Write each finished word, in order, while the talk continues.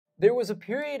There was a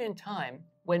period in time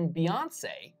when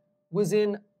Beyonce was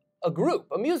in a group,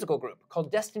 a musical group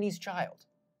called Destiny's Child.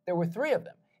 There were three of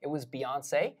them. It was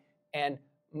Beyonce and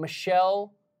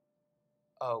Michelle,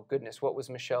 oh goodness, what was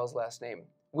Michelle's last name?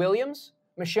 Williams,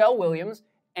 Michelle Williams,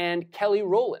 and Kelly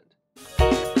Rowland.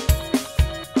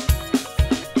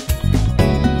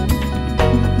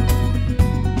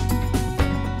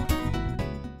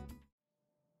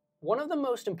 One of the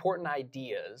most important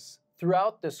ideas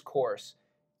throughout this course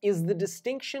is the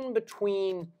distinction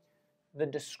between the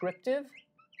descriptive,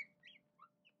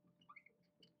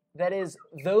 that is,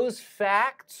 those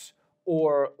facts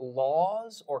or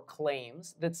laws or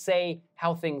claims that say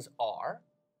how things are,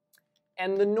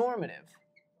 and the normative,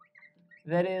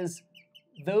 that is,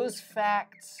 those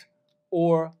facts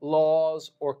or laws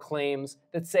or claims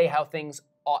that say how things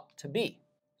ought to be.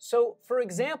 So, for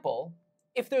example,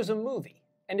 if there's a movie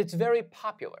and it's very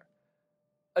popular,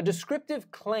 a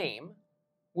descriptive claim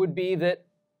would be that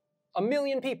 1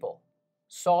 million people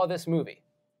saw this movie.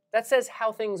 That says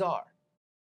how things are.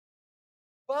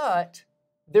 But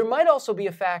there might also be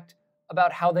a fact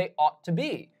about how they ought to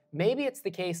be. Maybe it's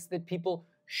the case that people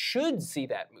should see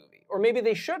that movie, or maybe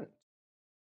they shouldn't.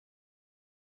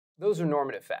 Those are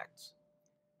normative facts.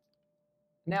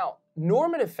 Now,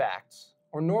 normative facts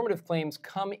or normative claims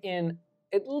come in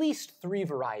at least 3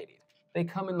 varieties. They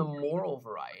come in the moral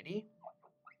variety.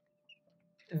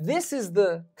 This is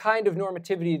the kind of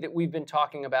normativity that we've been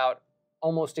talking about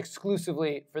almost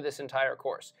exclusively for this entire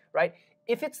course, right?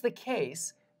 If it's the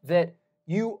case that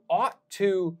you ought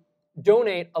to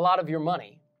donate a lot of your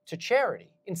money to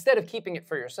charity instead of keeping it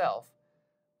for yourself,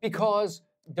 because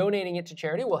donating it to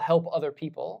charity will help other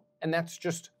people, and that's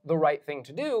just the right thing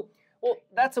to do, well,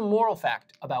 that's a moral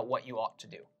fact about what you ought to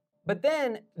do. But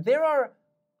then there are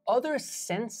other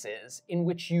senses in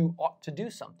which you ought to do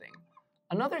something.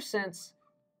 Another sense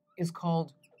is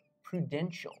called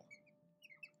prudential.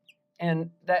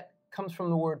 And that comes from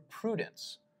the word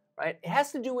prudence, right? It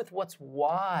has to do with what's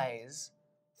wise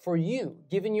for you,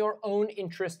 given your own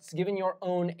interests, given your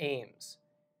own aims.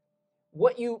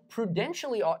 What you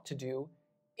prudentially ought to do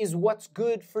is what's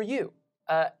good for you.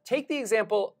 Take the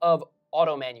example of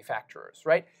auto manufacturers,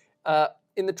 right?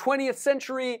 In the 20th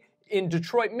century, in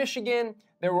Detroit, Michigan,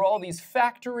 there were all these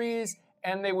factories,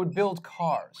 and they would build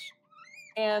cars.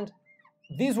 And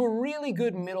these were really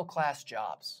good middle-class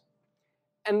jobs.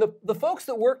 And the folks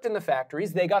that worked in the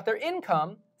factories, they got their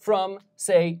income from,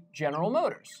 say, General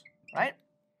Motors, right?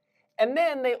 And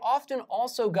then they often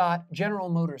also got General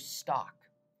Motors stock.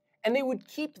 And they would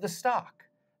keep the stock.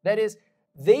 That is,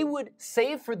 they would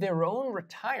save for their own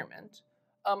retirement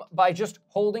by just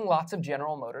holding lots of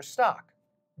General Motors stock.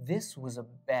 This was a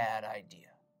bad idea.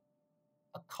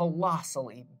 A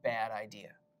colossally bad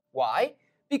idea. Why?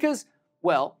 Because,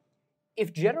 well,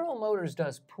 if General Motors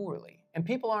does poorly and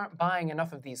people aren't buying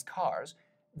enough of these cars,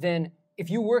 then if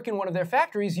you work in one of their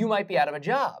factories, you might be out of a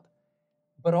job.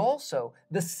 But also,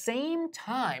 the same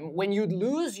time when you'd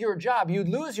lose your job, you'd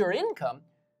lose your income,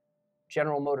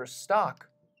 General Motors stock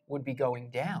would be going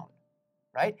down,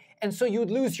 right? And so you'd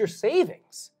lose your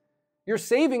savings. Your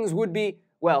savings would be,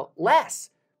 well,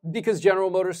 less because General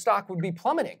Motors stock would be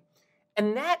plummeting.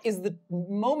 And that is the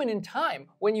moment in time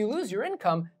when you lose your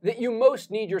income that you most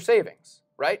need your savings,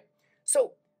 right?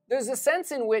 So there's a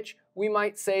sense in which we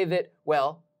might say that,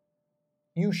 well,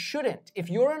 you shouldn't. If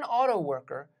you're an auto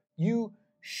worker, you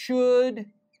should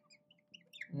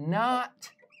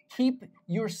not keep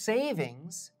your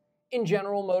savings in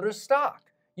General Motors stock.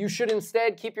 You should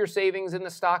instead keep your savings in the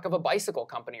stock of a bicycle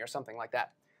company or something like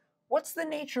that. What's the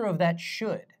nature of that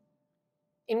should?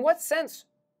 In what sense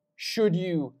should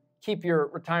you keep your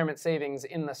retirement savings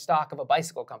in the stock of a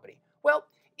bicycle company? Well,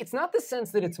 it's not the sense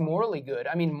that it's morally good.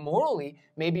 I mean, morally,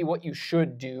 maybe what you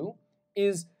should do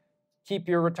is keep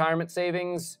your retirement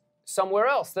savings somewhere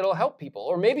else that'll help people.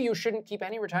 Or maybe you shouldn't keep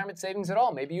any retirement savings at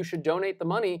all. Maybe you should donate the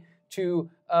money to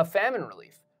famine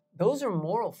relief. Those are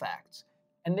moral facts,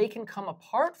 and they can come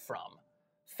apart from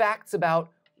facts about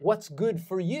what's good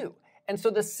for you. And so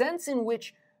the sense in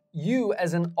which you,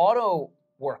 as an auto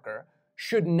worker,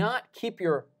 should not keep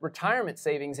your retirement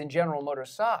savings in General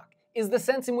Motors stock is the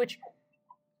sense in which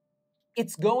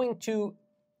it's going to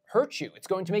hurt you. It's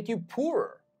going to make you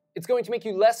poorer. It's going to make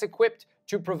you less equipped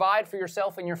to provide for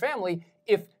yourself and your family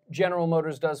if General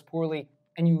Motors does poorly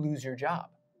and you lose your job.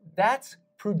 That's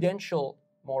prudential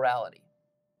morality.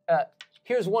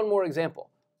 Here's one more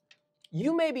example.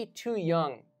 You may be too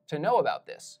young to know about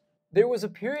this. There was a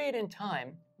period in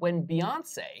time when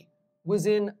Beyonce was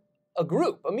in a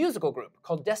group, a musical group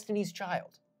called Destiny's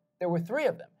Child. There were 3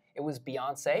 of them. It was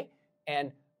Beyonce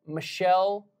and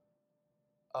Michelle,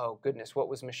 oh goodness, what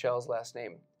was Michelle's last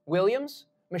name? Williams,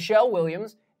 Michelle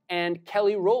Williams, and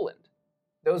Kelly Rowland.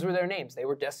 Those were their names. They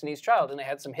were Destiny's Child, and they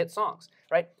had some hit songs,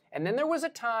 right? And then there was a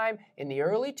time in the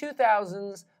early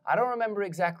 2000s, I don't remember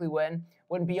exactly when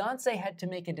Beyoncé had to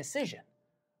make a decision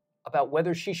about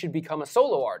whether she should become a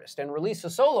solo artist and release a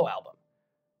solo album,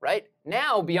 right?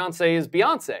 Now Beyoncé is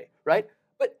Beyoncé, right?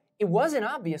 But it wasn't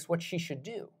obvious what she should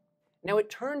do. Now it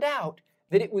turned out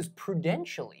that it was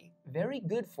prudentially very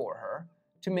good for her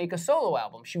to make a solo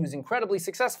album. She was incredibly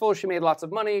successful. She made lots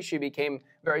of money. She became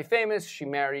very famous. She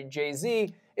married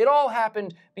Jay-Z. It all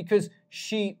happened because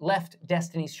she left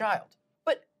Destiny's Child.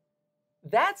 But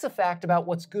that's a fact about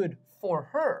what's good for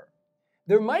her.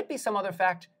 There might be some other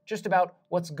fact just about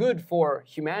what's good for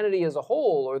humanity as a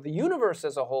whole, or the universe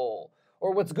as a whole,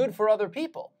 or what's good for other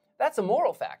people. That's a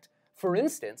moral fact. For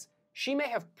instance, she may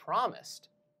have promised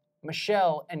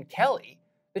Michelle and Kelly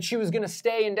that she was going to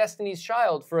stay in Destiny's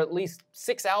Child for at least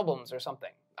 6 albums or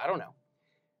something. I don't know.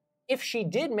 If she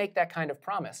did make that kind of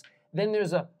promise, then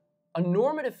there's a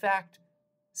normative fact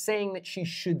saying that she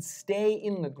should stay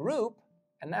in the group,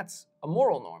 and that's a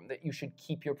moral norm, that you should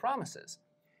keep your promises.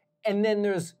 And then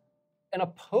there's an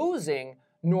opposing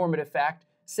normative fact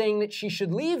saying that she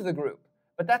should leave the group,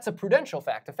 but that's a prudential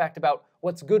fact, a fact about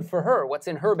what's good for her, what's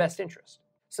in her best interest.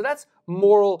 So that's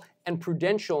moral and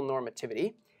prudential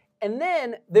normativity. And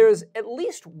then there's at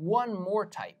least one more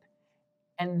type,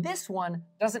 and this one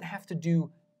doesn't have to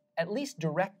do at least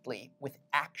directly with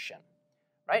action,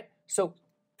 right? So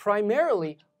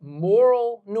primarily,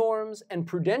 moral norms and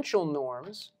prudential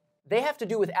norms, they have to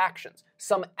do with actions.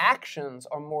 Some actions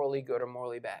are morally good or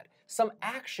morally bad. Some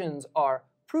actions are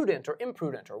prudent or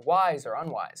imprudent or wise or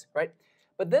unwise, right?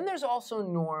 But then there's also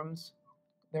norms,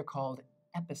 they're called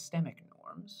epistemic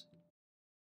norms,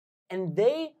 and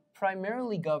they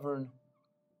primarily govern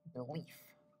belief,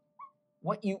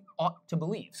 what you ought to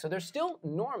believe. So they're still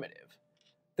normative.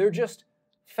 They're just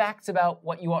facts about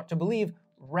what you ought to believe,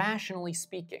 rationally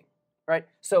speaking, right?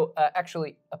 So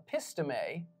actually,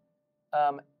 episteme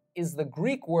is the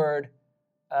Greek word.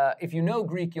 If you know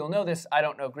Greek, you'll know this. I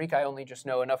don't know Greek. I only just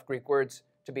know enough Greek words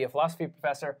to be a philosophy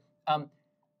professor.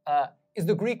 Is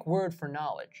the Greek word for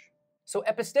knowledge. So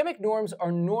epistemic norms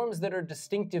are norms that are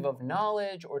distinctive of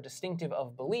knowledge or distinctive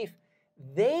of belief.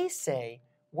 They say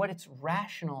what it's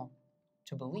rational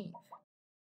to believe.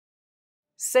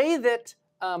 Say that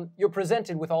you're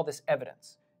presented with all this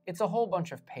evidence. It's a whole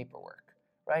bunch of paperwork,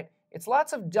 right? It's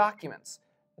lots of documents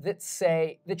that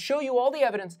show you all the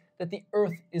evidence that the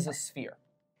Earth is a sphere.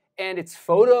 And it's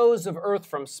photos of Earth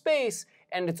from space,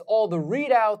 and it's all the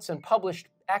readouts and published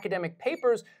academic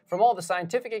papers from all the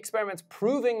scientific experiments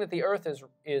proving that the Earth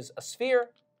is a sphere,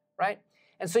 right?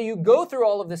 And so you go through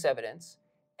all of this evidence,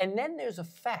 and then there's a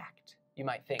fact, you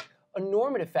might think, a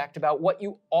normative fact about what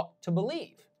you ought to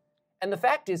believe. And the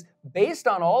fact is, based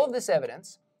on all of this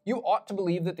evidence, you ought to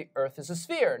believe that the Earth is a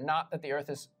sphere, not that the Earth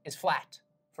is flat,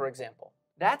 for example.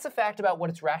 That's a fact about what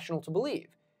it's rational to believe.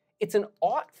 It's an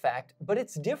ought fact, but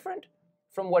it's different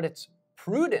from what it's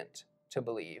prudent to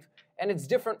believe, and it's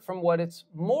different from what it's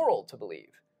moral to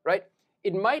believe, right?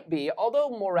 It might be, although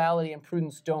morality and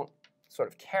prudence don't sort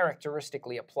of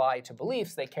characteristically apply to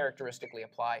beliefs, they characteristically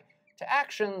apply to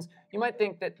actions. You might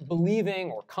think that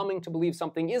believing or coming to believe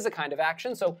something is a kind of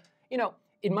action, so,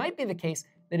 it might be the case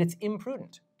that it's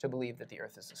imprudent to believe that the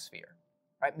Earth is a sphere,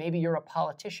 right? Maybe you're a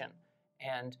politician,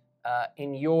 and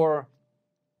in your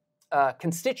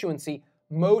constituency,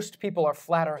 most people are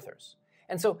flat earthers.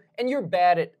 And you're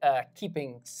bad at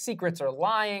keeping secrets or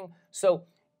lying. So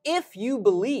if you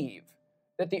believe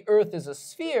that the Earth is a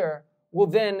sphere, well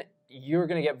then you're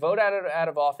going to get voted out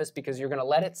of office because you're going to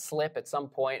let it slip at some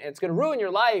point. And it's going to ruin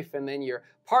your life, and then your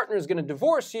partner is going to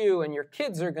divorce you, and your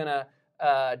kids are going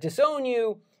to disown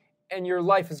you, and your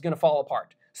life is going to fall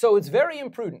apart. So it's very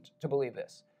imprudent to believe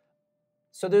this.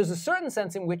 So there's a certain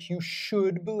sense in which you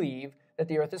should believe that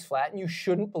the Earth is flat, and you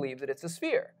shouldn't believe that it's a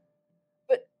sphere.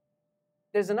 But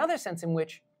there's another sense in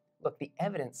which, look, the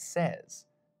evidence says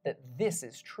that this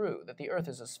is true, that the Earth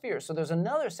is a sphere. So there's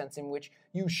another sense in which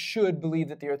you should believe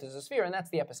that the Earth is a sphere, and that's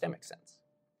the epistemic sense.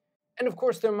 And of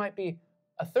course, there might be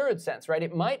a third sense, right?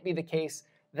 It might be the case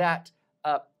that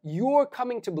your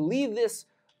coming to believe this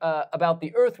about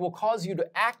the Earth will cause you to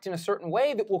act in a certain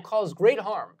way that will cause great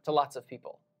harm to lots of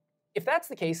people. If that's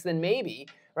the case, then maybe,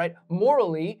 right,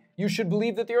 morally, you should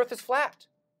believe that the Earth is flat,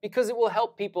 because it will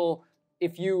help people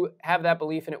if you have that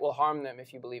belief, and it will harm them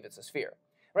if you believe it's a sphere,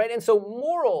 right? And so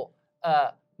moral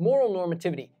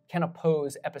normativity can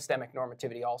oppose epistemic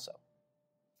normativity also.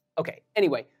 Okay,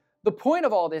 anyway, the point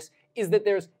of all this is that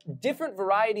there's different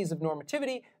varieties of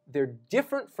normativity. They're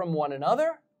different from one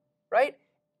another, right?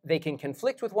 they can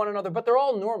conflict with one another, but they're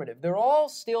all normative. They're all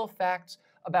still facts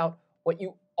about what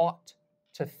you ought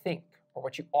to think or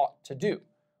what you ought to do,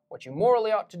 what you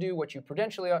morally ought to do, what you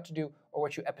prudentially ought to do, or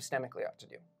what you epistemically ought to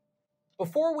do.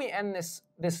 Before we end this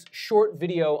short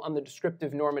video on the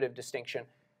descriptive normative distinction,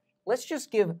 let's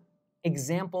just give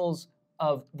examples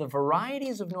of the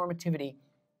varieties of normativity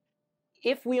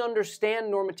if we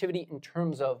understand normativity in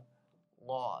terms of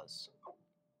laws.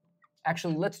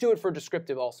 Actually, let's do it for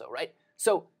descriptive also, right?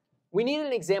 So we need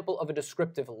an example of a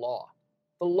descriptive law.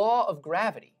 The law of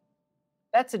gravity.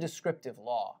 That's a descriptive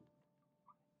law.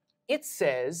 It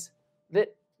says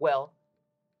that, well,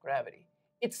 gravity.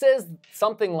 It says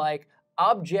something like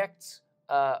objects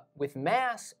with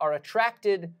mass are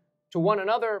attracted to one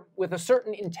another with a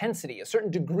certain intensity, a certain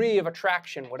degree of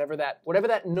attraction, whatever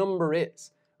that number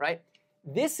is, right?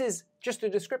 This is just a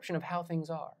description of how things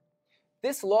are.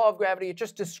 This law of gravity, it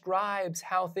just describes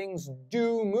how things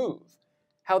do move,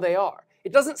 how they are.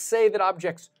 It doesn't say that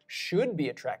objects should be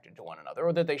attracted to one another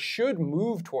or that they should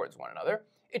move towards one another.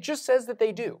 It just says that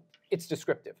they do. It's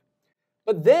descriptive.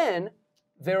 But then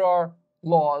there are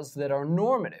laws that are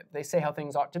normative. They say how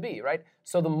things ought to be, right?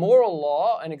 So the moral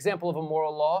law, an example of a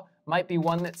moral law, might be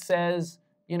one that says,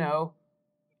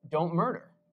 don't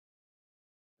murder.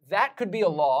 That could be a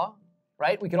law,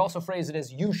 right? We could also phrase it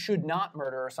as you should not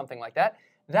murder or something like that.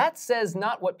 That says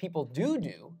not what people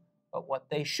do, but what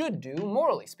they should do,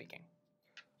 morally speaking.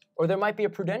 Or there might be a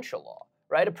prudential law,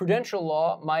 right? A prudential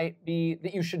law might be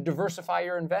that you should diversify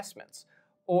your investments,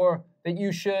 or that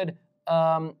you should,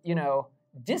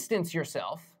 distance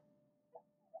yourself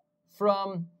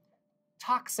from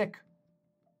toxic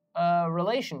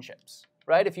relationships,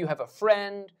 right? If you have a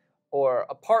friend or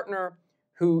a partner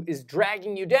who is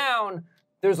dragging you down,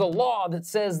 there's a law that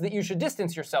says that you should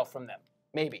distance yourself from them,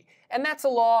 maybe. And that's a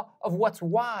law of what's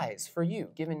wise for you,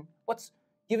 given what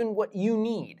you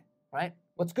need, right?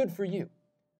 What's good for you.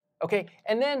 Okay,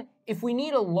 and then if we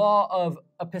need a law of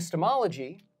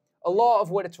epistemology, a law of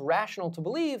what it's rational to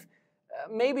believe,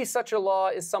 maybe such a law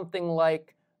is something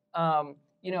like,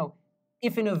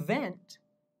 if an event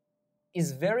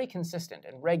is very consistent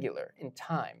and regular in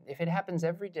time, if it happens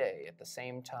every day at the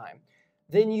same time,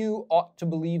 then you ought to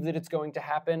believe that it's going to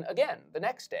happen again the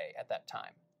next day at that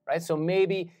time, right? So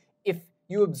maybe if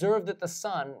you observe that the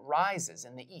sun rises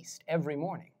in the east every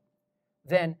morning,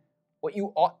 then what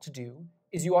you ought to do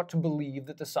is you ought to believe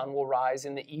that the sun will rise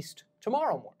in the east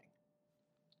tomorrow morning.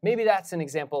 Maybe that's an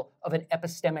example of an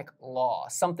epistemic law,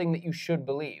 something that you should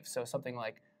believe. So something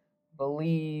like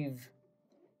believe,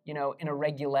 in a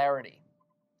regularity.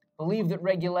 Believe that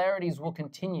regularities will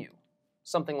continue,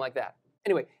 something like that.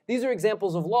 Anyway, these are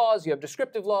examples of laws. You have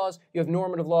descriptive laws, you have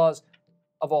normative laws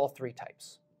of all three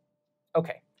types.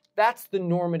 Okay, that's the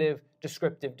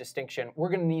normative-descriptive distinction. We're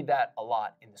going to need that a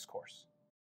lot in this course.